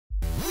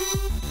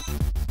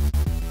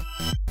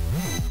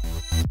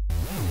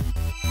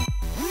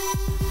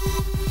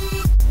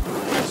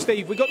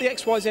Steve, we've got the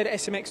XYZ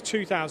SMX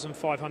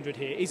 2500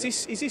 here. Is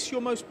this your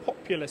most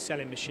popular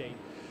selling machine?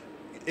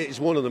 It is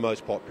one of the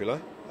most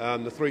popular.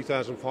 The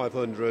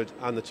 3500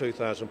 and the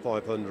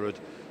 2500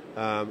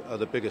 are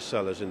the biggest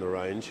sellers in the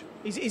range.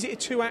 Is it a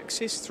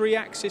 2-axis,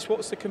 3-axis?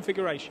 What's the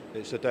configuration?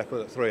 It's a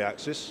definite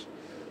 3-axis.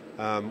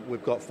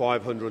 We've got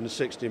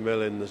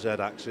 560mm in the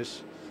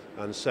Z-axis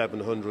and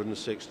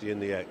 760 in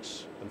the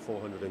X and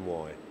 400 in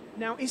Y.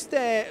 Now,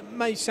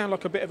 may sound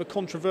like a bit of a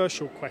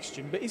controversial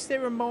question, but is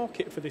there a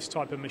market for this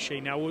type of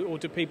machine now, or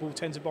do people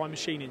tend to buy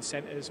machining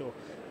centres, or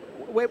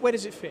where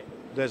does it fit?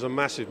 There's a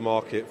massive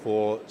market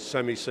for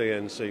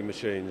semi-CNC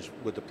machines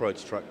with the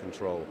Prototrack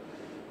control.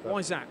 Why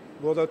is that?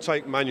 Well, they'll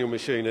take manual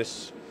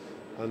machinists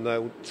and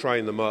they'll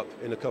train them up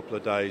in a couple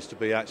of days to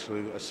be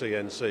actually a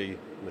CNC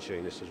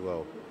machinist as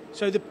well.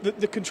 So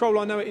the control,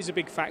 I know it is a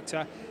big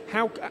factor.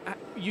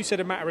 You said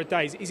a matter of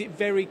days. Is it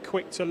very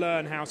quick to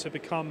learn how to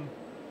become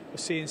a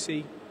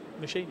CNC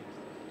machinist?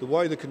 The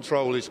way the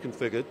control is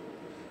configured,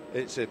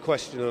 it's a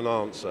question and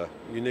answer.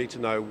 You need to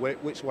know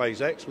which way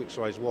is X, which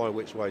way is Y,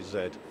 which way is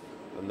Z,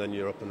 and then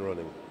you're up and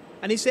running.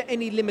 And is there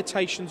any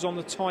limitations on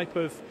the type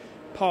of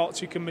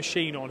parts you can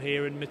machine on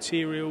here and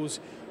materials?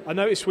 I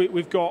noticed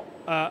we've got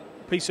a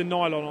piece of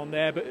nylon on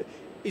there, but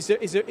is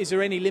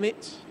there any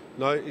limits?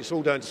 No, it's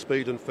all down to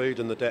speed and feed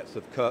and the depth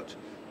of cut.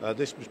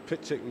 This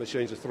particular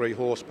machine's a 3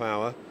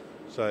 horsepower,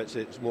 so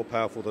it's more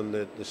powerful than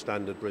the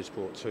standard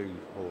Bridgeport 2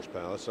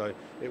 horsepower. So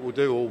it will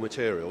do all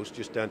materials,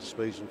 just down to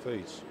speeds and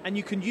feeds. And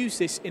you can use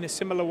this in a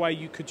similar way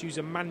you could use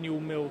a manual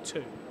mill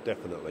too?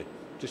 Definitely,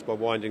 just by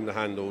winding the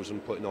handles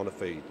and putting on a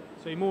feed.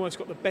 So you've almost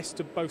got the best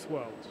of both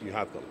worlds? You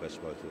have got the best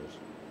of both worlds.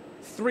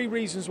 3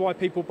 reasons why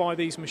people buy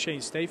these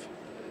machines, Steve?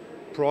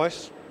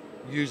 Price,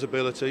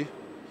 usability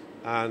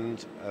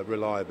and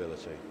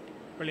reliability.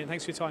 Brilliant,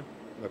 thanks for your time.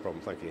 No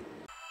problem, thank you.